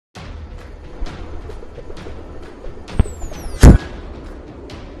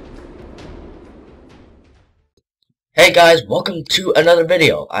Hey guys, welcome to another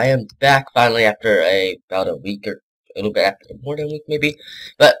video. I am back finally after about a week or a little bit after more than a week maybe,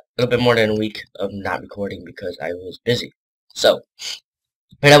 but a little bit more than a week of not recording because I was busy. So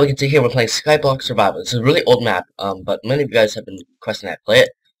right now we can see here we're playing Skyblock Survival. It's a really old map, but many of you guys have been requesting that I play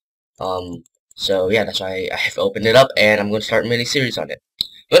it. So yeah, that's why I have opened it up and I'm going to start a mini series on it.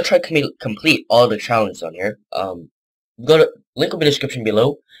 I'm going to try to complete all the challenges on here. Go to link will be in the description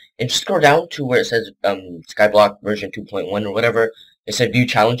below. And just scroll down to where it says Skyblock version 2.1 or whatever. It said view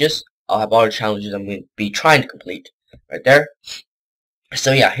challenges. I'll have all the challenges I'm going to be trying to complete right there.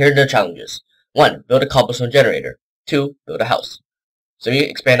 So yeah, here are the challenges. 1. Build a cobblestone generator. 2. Build a house. 3.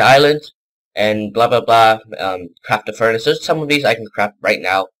 Expand the island. And blah blah blah. Craft a furnace. There's some of these I can craft right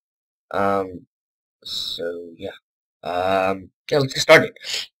now. So yeah. Yeah, let's get started.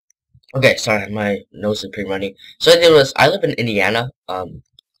 Okay, sorry, my nose is pretty runny. So I live in Indiana.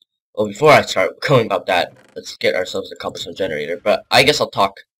 Well, before I start going about that, let's get ourselves a cobblestone generator. But I guess I'll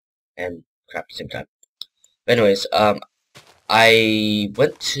talk and crap at the same time. But anyways, I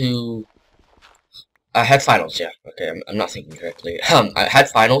had finals, yeah. Okay, I'm not thinking correctly. I had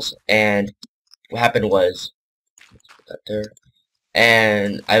finals, and what happened was, let's put that there.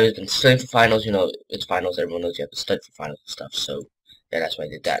 And I was been studying for finals. You know, it's finals. Everyone knows you have to study for finals and stuff. So yeah, that's why I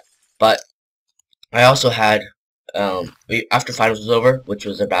did that. But I also had after finals was over, which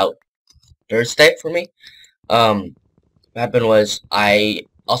was about Thursday for me. What happened was I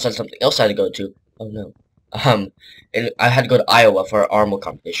also had something else I had to go to. Oh no. And I had to go to Iowa for an ARMO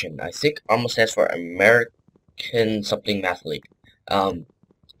competition. I think ARMO stands for American something Math League. I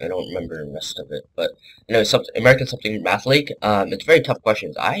don't remember the rest of it, but anyway, American something Math League. It's very tough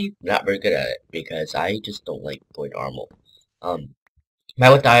questions. I'm not very good at it because I just don't like going to ARMO. I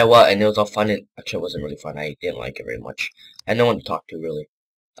went to Iowa and it was all fun. And actually, it wasn't really fun. I didn't like it very much. I had no one to talk to really.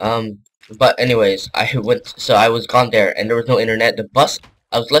 But anyways, so I was gone there, and there was no internet. The bus,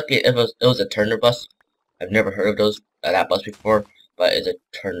 I was lucky it was a Turner bus. I've never heard of that bus before, but it's a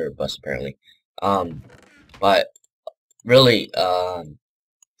Turner bus apparently. But really,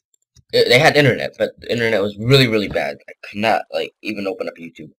 they had internet, but the internet was really, really bad. I could not like even open up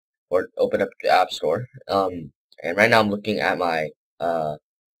YouTube or open up the App Store. And right now I'm looking at my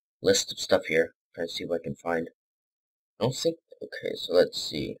list of stuff here, trying to see what I can find. I don't think. Okay, so let's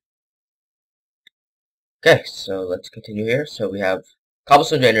see. Okay, so let's continue here. So we have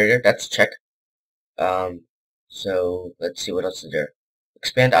cobblestone generator, that's check. So let's see what else is there.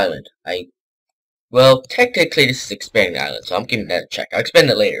 Expand island. Well, technically this is expanding the island, so I'm giving that a check. I'll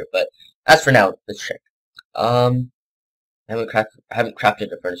expand it later, but as for now, let's check. I haven't crafted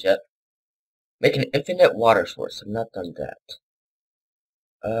the furnace yet. Make an infinite water source. I've not done that.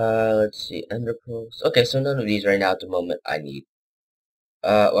 Let's see, ender pearls. Okay, so none of these right now at the moment I need.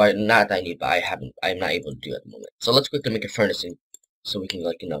 Or not that I need, but I'm not able to do at the moment. So let's quickly make a furnace so we can,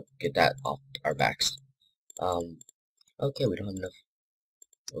 like, get that off our backs. Okay, we don't have enough.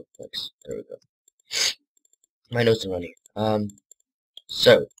 Oh, thanks. There we go. My nose is running.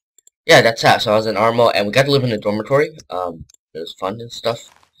 So, yeah, that's that. So I was in Armo, and we got to live in a dormitory. It was fun and stuff.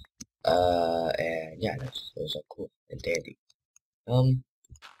 And yeah, it was cool and dandy.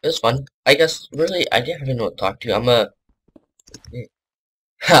 It was fun. I guess, really, I didn't have anyone to talk to.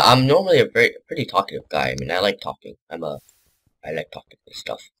 I'm normally a pretty talkative guy. I mean, I like talking. I like talking and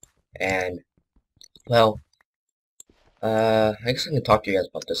stuff. And, well, I guess I can talk to you guys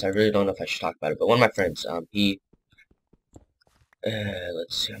about this. I really don't know if I should talk about it, but one of my friends, let's see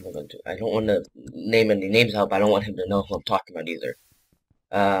how I'm going to do. I don't want to name any names out, but I don't want him to know who I'm talking about either.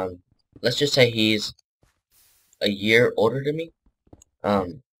 Let's just say he's a year older than me.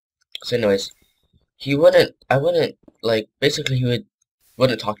 So anyways, basically he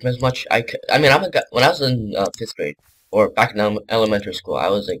wouldn't talk to me as much. I mean, I'm a guy, when I was in 5th grade, or back in elementary school, I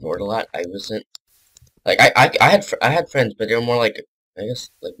was ignored a lot. I wasn't, like, I had friends, but they were more like, I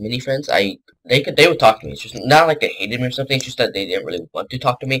guess, like, mini friends. They would talk to me. It's just not like they hated me or something, it's just that they didn't really want to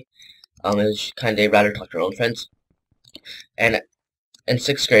talk to me. It was kind of, they'd rather talk to their own friends. And in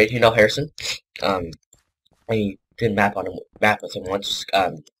 6th grade, you know Harrison, I did map with him once,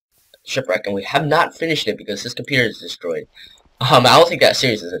 Shipwreck, and we have not finished it because his computer is destroyed. I don't think that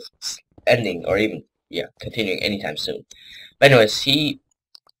series is ending or even continuing anytime soon. But anyways, he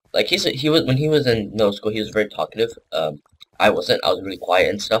was when he was in middle school, he was very talkative. I wasn't. I was really quiet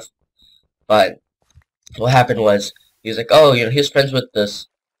and stuff. But what happened was he was like, oh, he was friends with this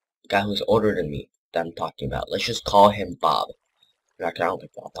guy who's older than me that I'm talking about. Let's just call him Bob. I don't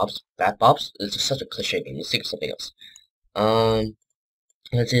think Bob's. It's just such a cliche name. Let's think of something else.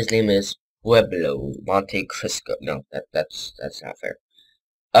 Let's say his name is Pueblo Monte Cristo. No, that's not fair.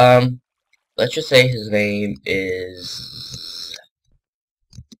 let's just say his name is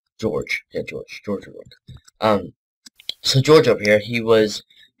George. Yeah, George. So George over here, he was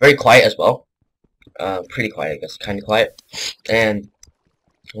very quiet as well. Pretty quiet, I guess, kind of quiet. And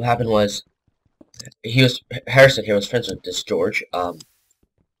what happened was, Harrison here was friends with this George.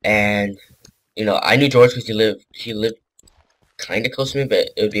 And you know, I knew George because he lived kind of close to me, but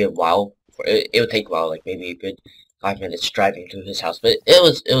it would be a while. It would take a while, like maybe a good 5 minutes driving to his house. But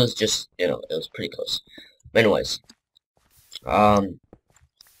it was just, you know, it was pretty close. But anyways,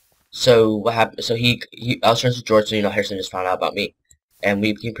 so what happened? So I was friends with George, so you know, Harrison just found out about me, and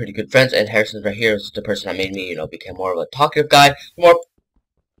we became pretty good friends. And Harrison right here is the person that made me, you know, become more of a talkative guy, more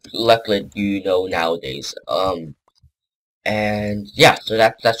Luclid, you know, nowadays. And yeah, so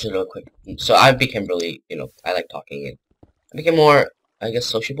that's just real quick. So I became really, you know, I like talking, and I became more, I guess,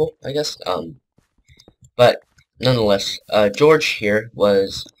 sociable, I guess. But nonetheless, George here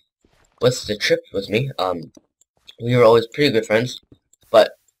was the trip with me. We were always pretty good friends,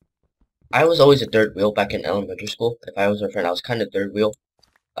 but I was always a third wheel back in elementary school. If I was a friend, I was kind of third wheel.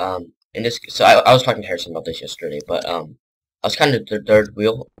 In this, so I was talking to Harrison about this yesterday, but I was kind of the third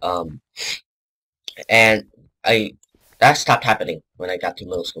wheel. And that stopped happening when I got to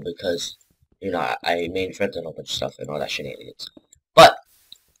middle school because, you know, I made friends and a whole bunch of stuff and all that shenanigans. But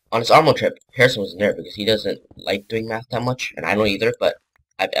on his Armo trip, Harrison wasn't there because he doesn't like doing math that much, and I don't either. But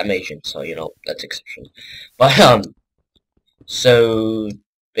I'm Asian, so you know that's exception. But so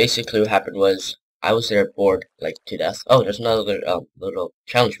basically what happened was I was there bored like to death. Oh, there's another little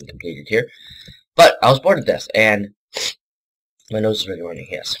challenge we completed here. But I was bored to death, and my nose is really running.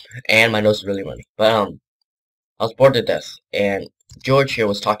 Yes, and my nose is really running. But I was bored to death, and George here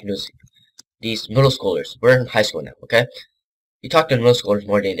was talking to these middle schoolers. We're in high school now, okay? He talked to the middle schoolers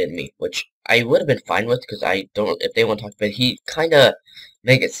more than he did me, which I would have been fine with, because I don't, if they want to talk, but he kind of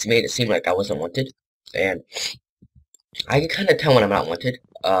made it seem like I wasn't wanted, and I can kind of tell when I'm not wanted,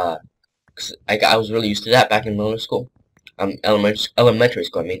 because I was really used to that back in middle school, elementary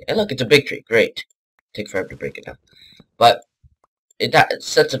school, I mean, and look, it's a big tree, great. Take forever to break it down, but that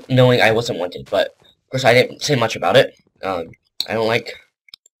sense of knowing I wasn't wanted, but of course I didn't say much about it. I don't like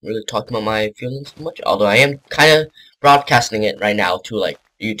really talking about my feelings too much, although I am kind of broadcasting it right now to like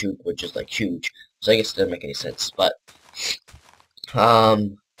YouTube, which is like huge, so I guess it doesn't make any sense. But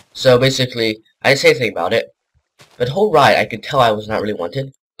so basically I didn't say anything about it, but the whole ride I could tell I was not really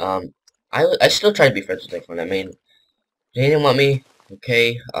wanted. I still try to be friends with everyone. I mean, they didn't want me,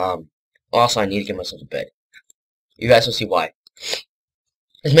 okay. Also I need to get myself to bed. You guys will see why.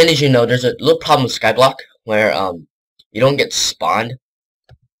 As many as you know, there's a little problem with Skyblock where you don't get spawned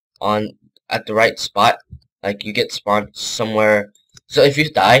at the right spot. Like, you get spawned somewhere. So if you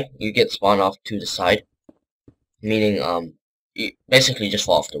die, you get spawned off to the side, meaning you basically just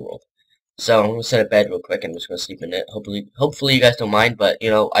fall off the world. So I'm gonna set a bed real quick and I'm just gonna sleep in it. Hopefully you guys don't mind, but you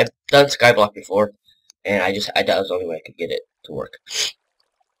know, I've done Skyblock before, and I thought it was the only way I could get it to work.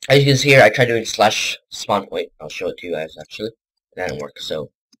 As you can see here, I tried doing slash spawn point. I'll show it to you guys actually. That didn't work.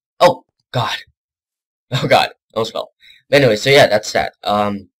 So, oh god, almost fell. But anyway, so yeah, that's that.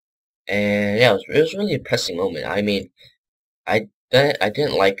 And yeah, it was really a depressing moment. I mean, I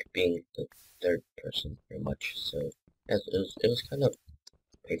didn't like being the third person very much. So yeah, it was kind of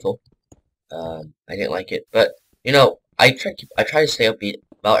painful. I didn't like it, but you know, I try to stay upbeat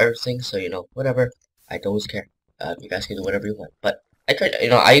about everything. So you know, whatever. I don't always care. You guys can do whatever you want, but I tried. You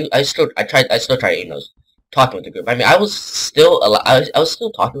know, I still try, you know, talking with the group. I mean, I was still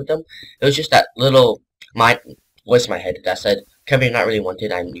talking with them. It was just that little voice in my head that said, "Kevin, you're not really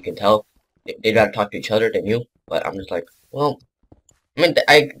wanted," and you can tell they'd rather talk to each other than you. But I'm just like, well, I mean,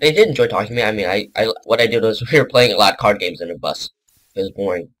 they did enjoy talking to me. I mean, what I did was we were playing a lot of card games in the bus. It was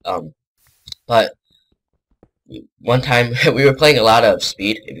boring. But one time we were playing a lot of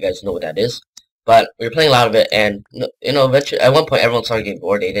Speed, if you guys know what that is. But we were playing a lot of it, and you know, eventually, at one point, everyone started getting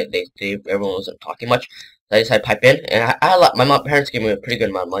bored. Everyone wasn't talking much. So I decided to pipe in, and I had a lot. My parents gave me a pretty good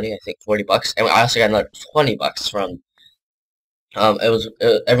amount of money. I think $40, and I also got another $20 from.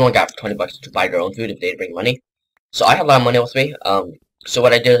 Everyone got $20 to buy their own food if they didn't bring money. So I had a lot of money with me. So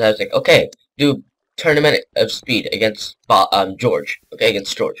what I did is I was like, okay, do tournament of Speed against George. Okay,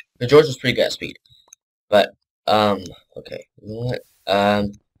 against George. Because George was pretty good at Speed. But okay, you know what?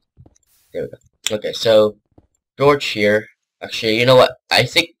 There we go. Okay, so George here. Actually, you know what? I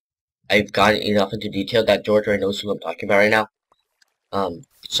think I've gotten enough into detail that George already knows who I'm talking about right now.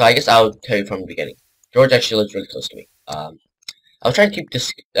 So I guess I'll tell you from the beginning. George actually lives really close to me. I was trying to keep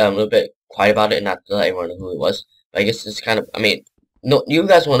this a little bit quiet about it and not to let everyone know who it was. But I guess it's kind of, I mean, no, you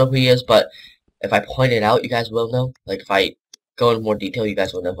guys won't know who he is, but if I point it out, you guys will know. Like, if I go into more detail, you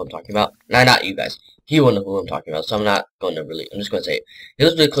guys will know who I'm talking about. Nah, not you guys. He will know who I'm talking about, so I'm not going to really, I'm just going to say it. He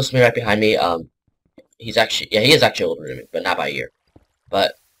lives really close to me, right behind me. He's actually, yeah, he is actually older than me, but not by a year.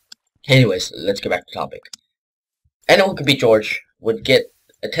 But, anyways, let's get back to the topic. Anyone who could beat George would get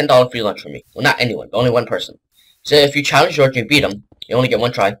a $10 free lunch from me. Well, not anyone, but only one person. So if you challenge George and you beat him, you only get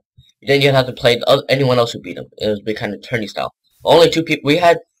one try. Then you'd have to play anyone else who beat him. It was kind of tourney style. Only 2 people. We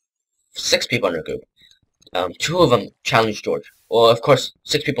had 6 people in our group. 2 of them challenged George. Well, of course,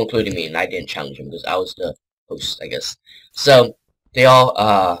 6 people including me, and I didn't challenge him because I was the host, I guess. So they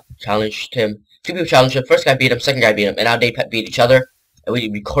all challenged him. 2 people challenged him. First guy beat him. Second guy beat him. And now they beat each other. And we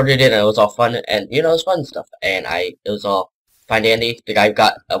recorded it, and it was all fun. And you know, it was fun and stuff. And it was all fine dandy. The guy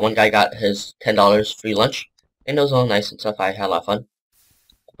got one guy got his $10 free lunch, and it was all nice and stuff. I had a lot of fun.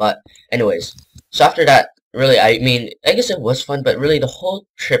 But anyways, so after that, really, I mean, I guess it was fun, but really the whole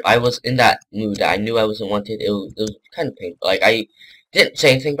trip, I was in that mood that I knew I wasn't wanted. It was kind of painful. Like, I didn't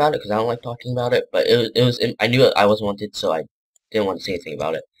say anything about it because I don't like talking about it, but I knew I wasn't wanted, so I didn't want to say anything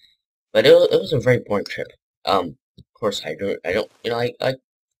about it. But it was a very boring trip. Of course, I don't, you know, I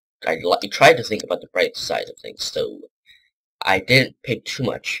tried to think about the bright side of things, so I didn't pay too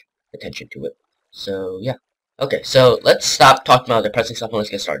much attention to it. So, yeah. Okay, so let's stop talking about depressing stuff and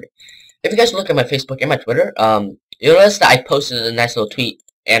let's get started. If you guys look at my Facebook and my Twitter, you'll notice that I posted a nice little tweet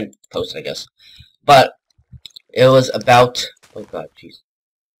and post, I guess. But it was about, oh god, jeez.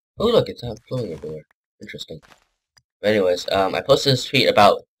 Oh look, it's flowing everywhere. Interesting. But anyways, I posted this tweet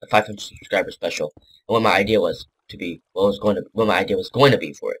about the 500 subscriber special and what my idea was to be, what my idea was going to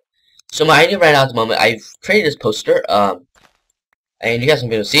be for it. So my idea right now at the moment, I've created this poster, and you guys won't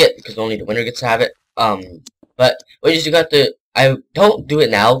be able to see it because only the winner gets to have it. But what you got to, I don't do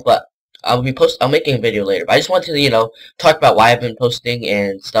it now, but I'm making a video later. But I just wanted to, you know, talk about why I've been posting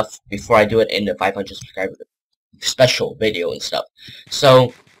and stuff before I do it in the 500 subscriber special video and stuff.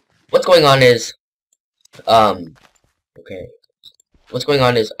 So what's going on is, okay, what's going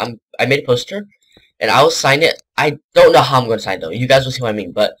on is I made a poster and I will sign it. I don't know how I'm going to sign it though. You guys will see what I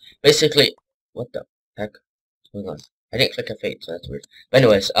mean. But basically, what the heck? What's going on? I didn't click a fade, so that's weird. But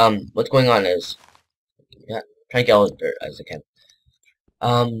anyways, what's going on is, yeah, trying to get all the dirt as I can.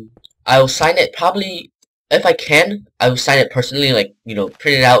 I will sign it probably, if I can, I will sign it personally, like, you know,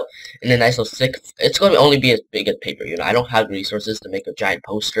 print it out in a nice little thick, it's going to only be as big as paper, you know, I don't have the resources to make a giant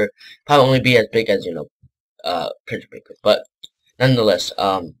poster, probably only be as big as, you know, printer paper, but nonetheless,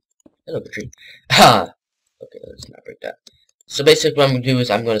 hello, tree. Okay, let's not break that. So basically what I'm going to do is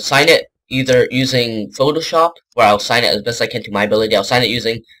I'm going to sign it either using Photoshop, where I'll sign it as best I can to my ability. I'll sign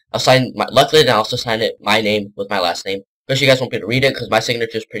my Luclid, and I'll also sign it my name with my last name. Because you guys won't be able to read it, because my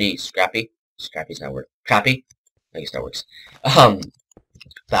signature is pretty scrappy. Scrappy's not a word. Crappy? I guess that works. But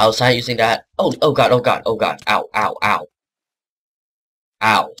I'll sign it using that. Oh god, oh god, oh god. Ow, ow, ow.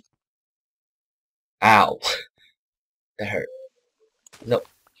 Ow. Ow. That hurt. Nope.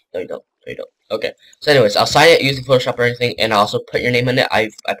 No, you don't. No, you don't. Okay. So anyways, I'll sign it using Photoshop or anything, and I'll also put your name in it. I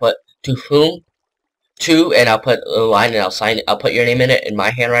put to whom, to, and I'll put a line, and I'll sign it. I'll put your name in it in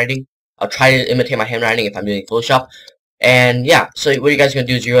my handwriting. I'll try to imitate my handwriting if I'm doing Photoshop. And yeah, so what you guys are going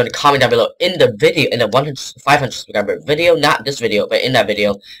to do is you're going to comment down below in the video, in the 500 subscriber video, not this video, but in that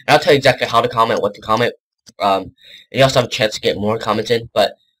video. And I'll tell you exactly how to comment, what to comment. And you also have a chance to get more comments in,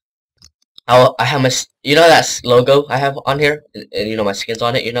 but I have my, you know that logo I have on here? And you know, my skin's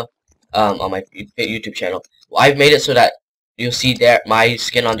on it, you know? On my YouTube channel. Well, I've made it so that you'll see there my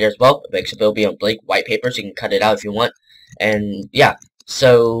skin on there as well, except it'll be on blank white paper, so you can cut it out if you want. And yeah,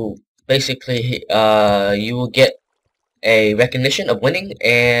 so basically, you will get a recognition of winning,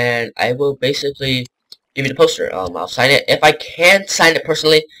 and I will basically give you the poster. I'll sign it. If I can sign it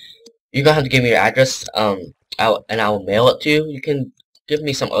personally, you're gonna have to give me your address. I'll mail it to you. You can give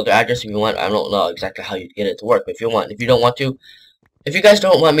me some other address if you want. I don't know exactly how you get it to work, but if you want, if you don't want to, if you guys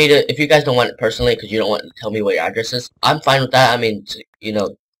don't want it personally because you don't want to tell me what your address is, I'm fine with that. I mean, you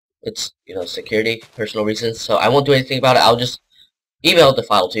know, it's, you know, security, personal reasons, so I won't do anything about it. I'll just email the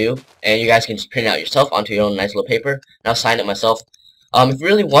file to you, and you guys can just print it out yourself onto your own nice little paper, and I'll sign it myself. If you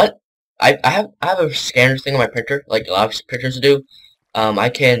really want, I have a scanner thing on my printer, like a lot of printers do. I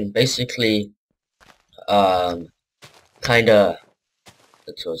can basically, kinda,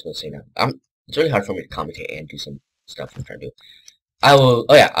 that's what I was gonna say now. It's really hard for me to commentate and do some stuff I'm trying to do. I'll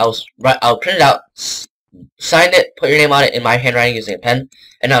print it out, sign it, put your name on it in my handwriting using a pen,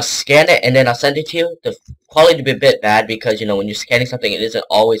 and I'll scan it, and then I'll send it to you. The quality will be a bit bad because, you know, when you're scanning something, it isn't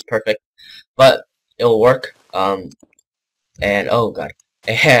always perfect, but it will work. And oh god,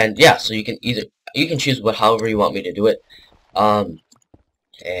 and yeah, so you can choose however you want me to do it.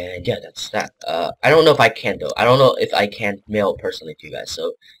 And yeah, that's that. I don't know if I can though. I don't know if I can mail it personally to you guys,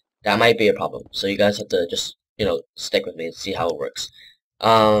 so that might be a problem. So you guys have to just, stick with me and see how it works.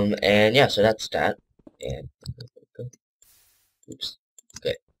 And yeah, so that's that. And oops.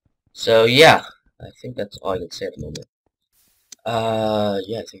 Okay. So yeah, I think that's all I can say at the moment.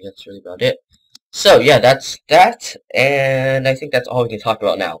 Yeah, I think that's really about it. So yeah, that's that, and I think that's all we can talk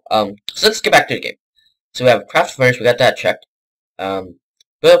about now. So let's get back to the game. So we have craft furnish, we got that checked. Build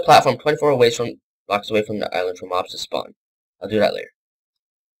a platform 24 blocks away from the island for mobs to spawn. I'll do that later.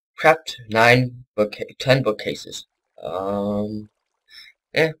 Craft 10 bookcases.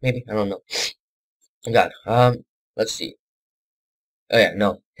 Maybe, I don't know. Oh god, let's see. Oh yeah,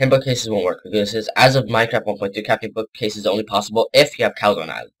 no. 10 bookcases won't work because it says, as of Minecraft 1.2, crafting bookcases is only possible if you have cows on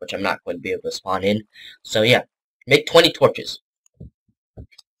island, which I'm not going to be able to spawn in. So yeah, make 20 torches.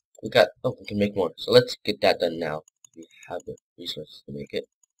 We can make more. So let's get that done now. We have the resources to make it.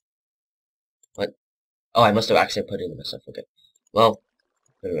 What? Oh, I must have accidentally put it in myself. Okay. Well,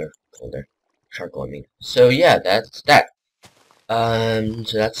 there. Charcoal, I mean. So yeah, that's that.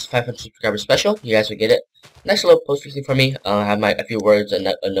 So that's 500 subscribers special. You guys will get it. Nice little post receipt for me. I have a few words and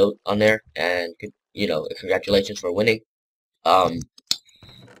a note on there, and congratulations for winning. And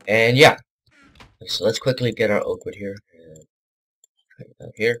yeah. So let's quickly get our oak wood here. And try it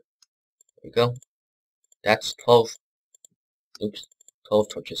down here. There we go. That's 12. Oops, 12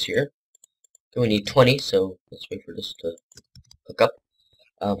 torches here. Okay, we need 20, so let's wait for this to hook up.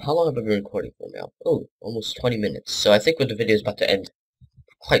 How long have I been recording for now? Oh, almost 20 minutes. So I think the video is about to end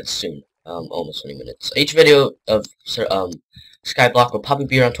quite soon. Almost 20 minutes. Each video of Skyblock will probably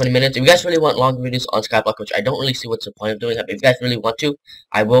be around 20 minutes. If you guys really want longer videos on Skyblock, which I don't really see what's the point of doing that, but if you guys really want to,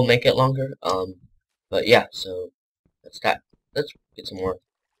 I will make it longer. But yeah, so that's that. Let's get some more.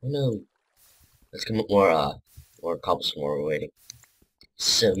 Oh no. Let's get more cobblestone while we're waiting.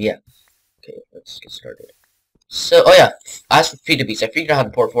 So yeah. Okay, let's get started. So, oh yeah, as for feed the beast, I figured out how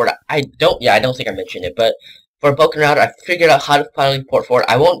to port forward. I don't think I mentioned it, but for Broken Router, I figured out how to finally port forward.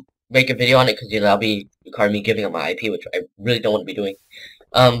 I won't make a video on it because, that'll be requiring me giving up my IP, which I really don't want to be doing.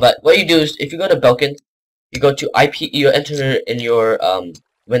 But what you do is, if you go to Belkin, you go to IP, you enter in your,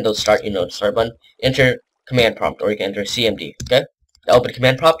 Windows Start, start button, enter command prompt, or you can enter CMD, okay? The open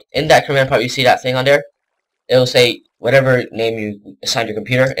command prompt. In that command prompt, you see that thing on there? It'll say whatever name you assigned your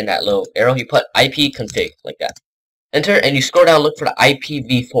computer, in that little arrow, you put IP config, like that. Enter, and you scroll down, look for the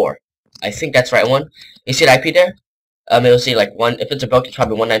IPv4. I think that's the right one. You see the IP there? It'll say like if it's a book, it's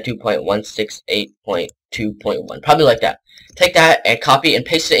probably 192.168.2.1, probably like that. Take that and copy and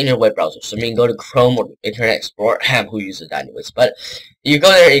paste it in your web browser. So I mean, go to Chrome or Internet Explorer. Who uses that anyways? But you go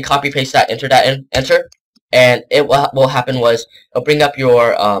there and you copy paste that, enter that in, enter, and what will happen was it'll bring up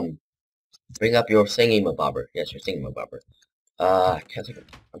your thingy-mabobber. Yes, your thingy-mabobber. I can't think of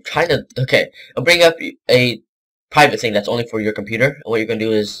it. I'm trying to. Okay, it'll bring up a private thing that's only for your computer, and what you're gonna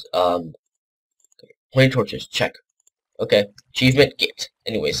do is 20 torches, check. Okay, achievement, get.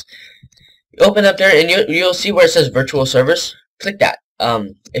 Anyways, you open up there and you'll see where it says virtual servers. Click that.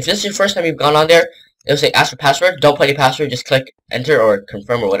 If this is your first time you've gone on there, it'll say ask for password. Don't put any password, just click enter or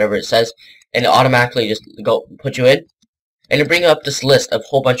confirm or whatever it says, and it automatically just put you in, and it'll bring up this list of a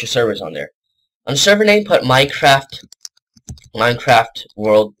whole bunch of servers on there. On the server name, put Minecraft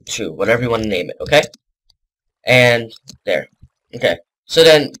World 2, whatever you want to name it. Okay. And there. Okay. So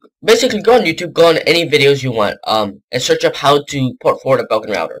then, basically, go on YouTube, go on any videos you want, and search up how to port forward a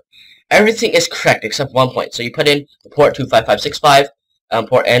Broken Router. Everything is correct except one point. So you put in port 25565,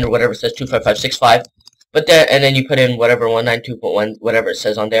 port N or whatever it says 25565, and then you put in whatever 192.1, whatever it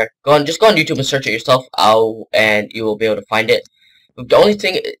says on there. Just go on YouTube and search it yourself, and you will be able to find it. But the only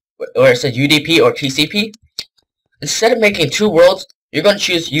thing where it says UDP or TCP, instead of making two worlds, you're going to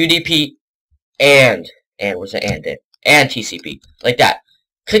choose UDP and where's the and TCP, like that.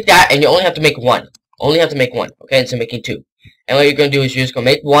 Click that, and you only have to make one. Okay, instead of making two. And what you're gonna do is you're just gonna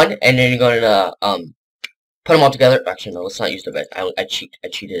make one, and then you're gonna put them all together. Actually, no, let's not use the bed. I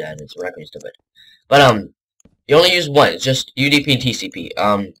cheated at it, so we're not gonna use the bed. But you only use one. It's just UDP and TCP.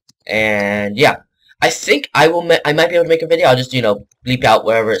 And yeah, I think I might be able to make a video. I'll just bleep out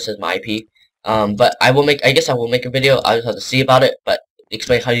wherever it says my IP. But I guess I will make a video. I'll just have to see about it. But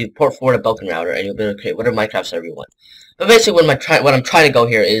explain how you port forward a Broken Router, and you'll be able to create whatever Minecraft server you want. But basically, what I'm trying to go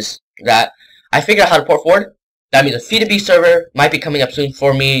here is that I figured out how to port forward. That means a Feed2B server might be coming up soon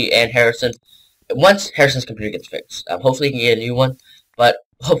for me and Harrison. Once Harrison's computer gets fixed, hopefully he can get a new one. But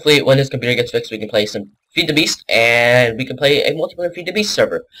hopefully, when his computer gets fixed, we can play some Feed the Beast, and we can play a multiplayer Feed the Beast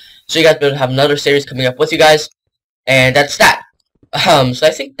server. So you guys will have another series coming up with you guys, and that's that. So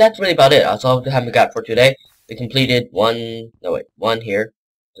I think that's really about it. That's all we got for today. We completed one here.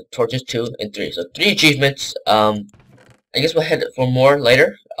 the torches 2 and 3. So 3 achievements. I guess we'll head for more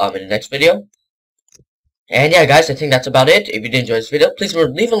later in the next video. And yeah, guys, I think that's about it. If you did enjoy this video, please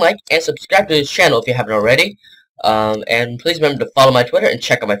remember to leave a like and subscribe to this channel if you haven't already. And please remember to follow my Twitter and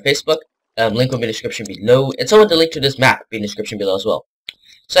check out my Facebook. Link will be in the description below. And so will the link to this map be in the description below as well.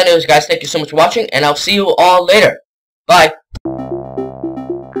 So anyways, guys, thank you so much for watching, and I'll see you all later. Bye.